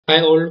Hi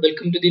all,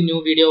 welcome to the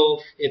new video of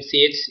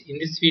FCH. In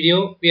this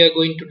video we are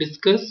going to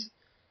discuss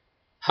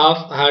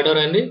half adder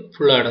and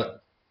full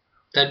adder.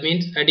 That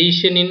means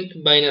addition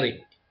in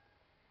binary.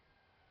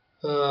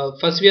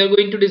 First we are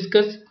going to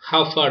discuss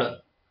half adder.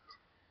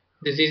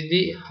 This is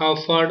the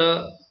half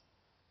adder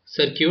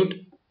circuit.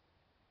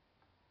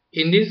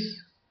 In this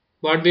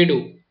what we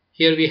do?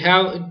 Here we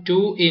have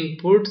two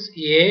inputs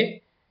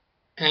A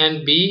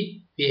and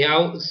B. We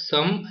have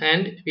sum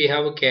and we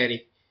have a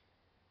carry.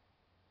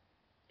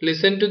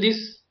 Listen to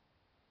this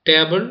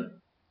table.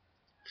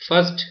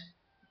 First,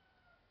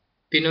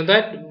 we know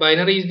that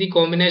binary is the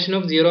combination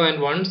of 0 and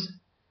 1s.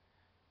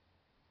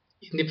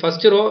 In the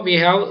first row we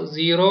have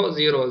 0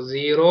 0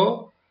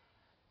 0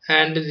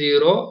 and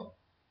 0,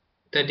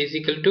 that is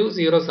equal to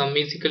 0. Sum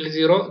is equal to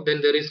 0,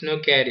 then there is no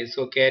carry,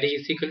 so carry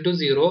is equal to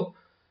 0.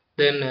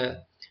 Then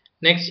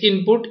next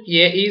input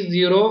A is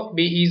 0,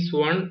 B is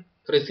 1,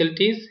 result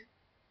is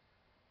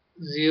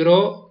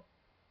 0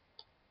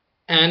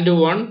 and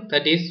 1,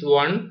 that is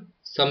 1.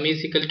 Sum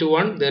is equal to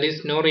 1, there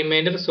is no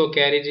remainder, so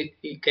carry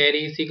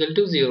is equal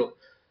to 0.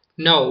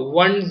 Now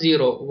 1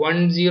 0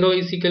 1 0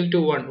 is equal to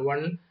 1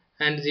 1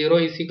 and 0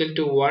 is equal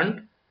to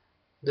 1,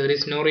 there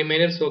is no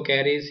remainder, so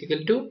carry is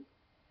equal to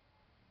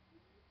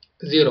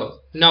 0.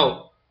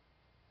 Now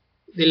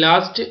the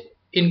last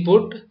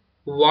input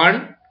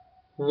 1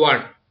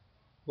 1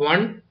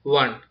 1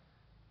 1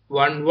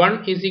 1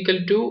 1 is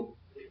equal to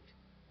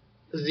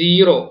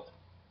 0,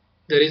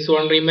 there is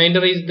one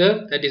remainder is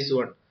there, that is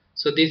 1.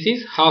 So this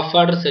is half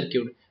adder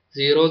circuit.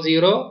 0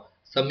 0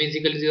 sum is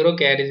equal to 0,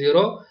 carry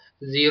 0,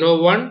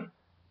 0 1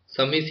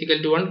 sum is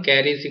equal to 1,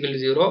 carry is equal to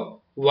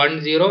 0,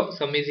 1 0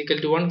 sum is equal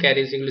to 1,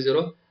 carry is equal to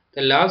 0.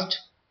 The last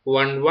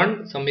 1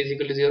 1 sum is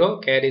equal to 0,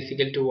 carry is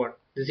equal to 1.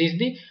 This is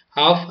the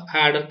half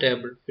adder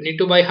table. We need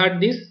to by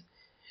heart this.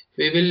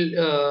 We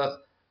will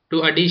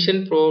do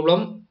addition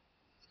problem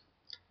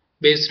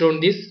based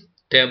on this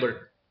table.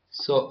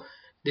 So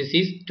this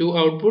is two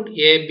output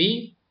A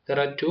B, there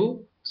are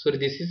two, sorry,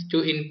 this is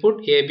two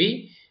input A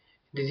B,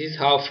 this is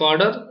half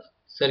adder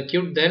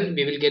circuit. Then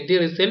we will get the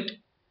result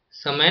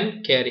sum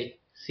and carry.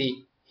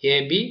 See,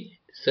 A B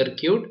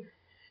circuit,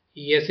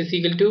 S is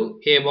equal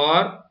to A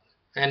bar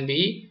and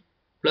B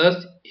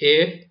plus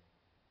A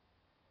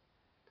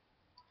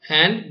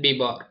and B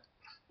bar.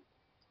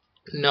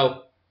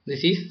 Now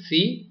this is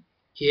C,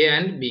 A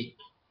and B.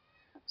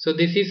 So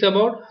this is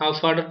about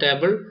half adder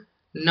table.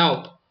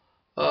 Now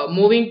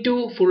moving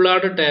to full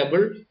adder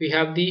table, we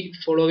have the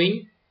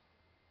following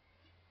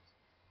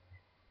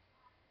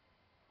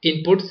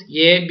inputs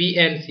A, B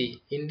and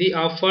C. In the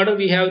half adder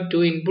we have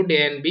two input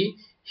A and B.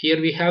 Here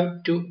we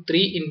have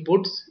three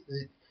inputs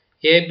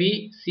A,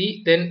 B,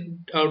 C,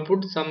 then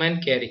output sum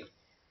and carry.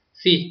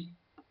 See,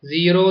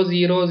 0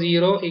 0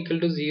 0 equal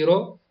to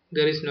 0,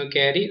 there is no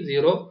carry.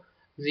 0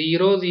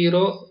 0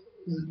 0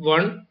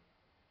 1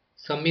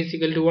 sum is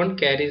equal to 1,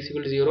 carry is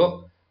equal to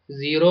 0.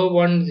 0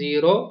 1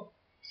 0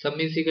 sum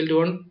is equal to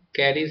 1,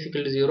 carry is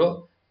equal to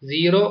 0.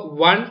 0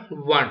 1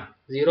 1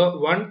 0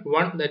 1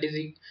 1, that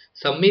is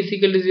sum is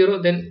equal to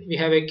 0, then we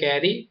have a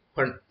carry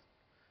 1.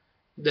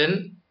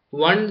 Then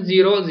 1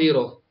 0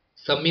 0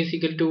 sum is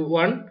equal to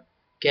 1,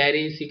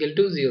 carry is equal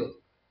to 0.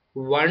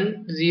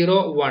 1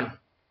 0 1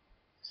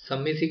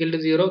 sum is equal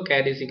to 0,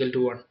 carry is equal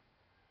to 1.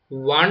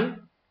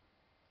 1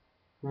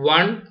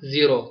 1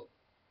 0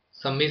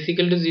 sum is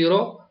equal to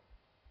 0,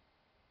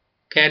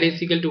 carry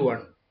is equal to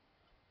 1.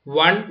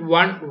 1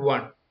 1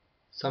 1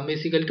 sum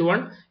is equal to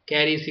 1,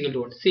 carry is equal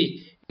to 1.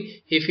 See,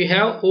 if you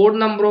have odd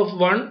number of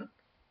 1,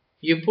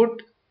 you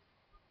put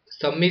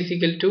sum is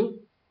equal to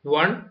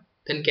 1,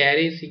 then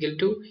carry is equal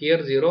to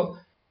here 0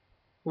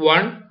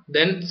 1,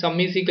 then sum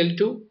is equal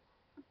to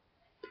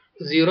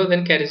 0,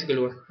 then carry is equal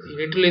to 1. You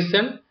need to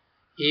listen.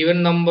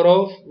 Even number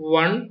of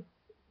 1,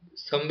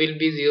 sum will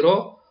be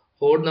 0,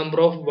 odd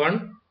number of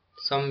 1,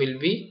 sum will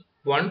be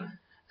 1,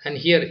 and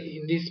here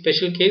in this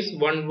special case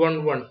 1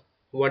 1 1,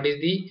 what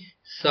is the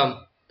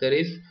sum? There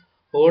is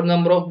odd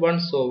number of 1,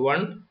 so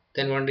 1,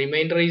 then one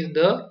remainder is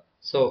there,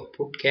 so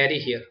put carry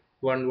here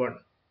 1 1.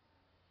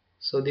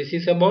 So this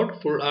is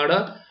about full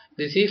adder.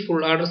 This is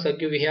full adder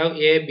circuit. We have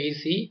A, B,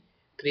 C,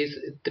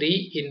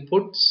 three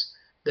inputs,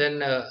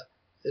 then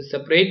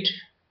separate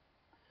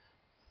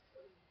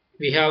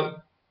we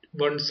have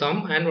one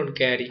sum and one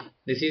carry.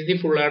 This is the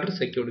full adder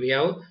circuit. We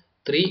have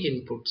three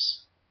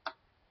inputs.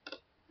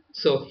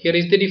 So here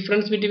is the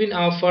difference between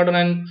half adder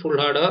and full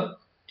adder.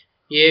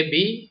 A,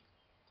 B,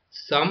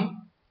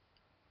 sum,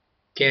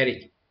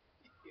 carry.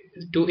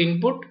 Two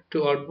input,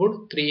 two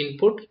output, three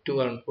input,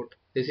 two output.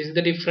 This is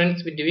the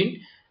difference between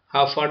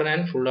half adder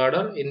and full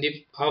adder. In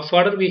the half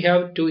adder we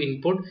have two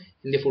input.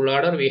 In the full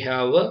adder we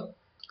have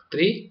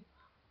three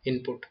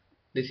input.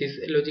 This is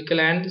logical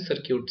and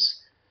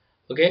circuits.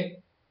 Okay.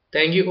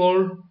 Thank you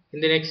all. In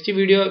the next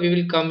video we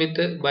will come with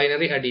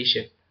binary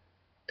addition.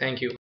 Thank you.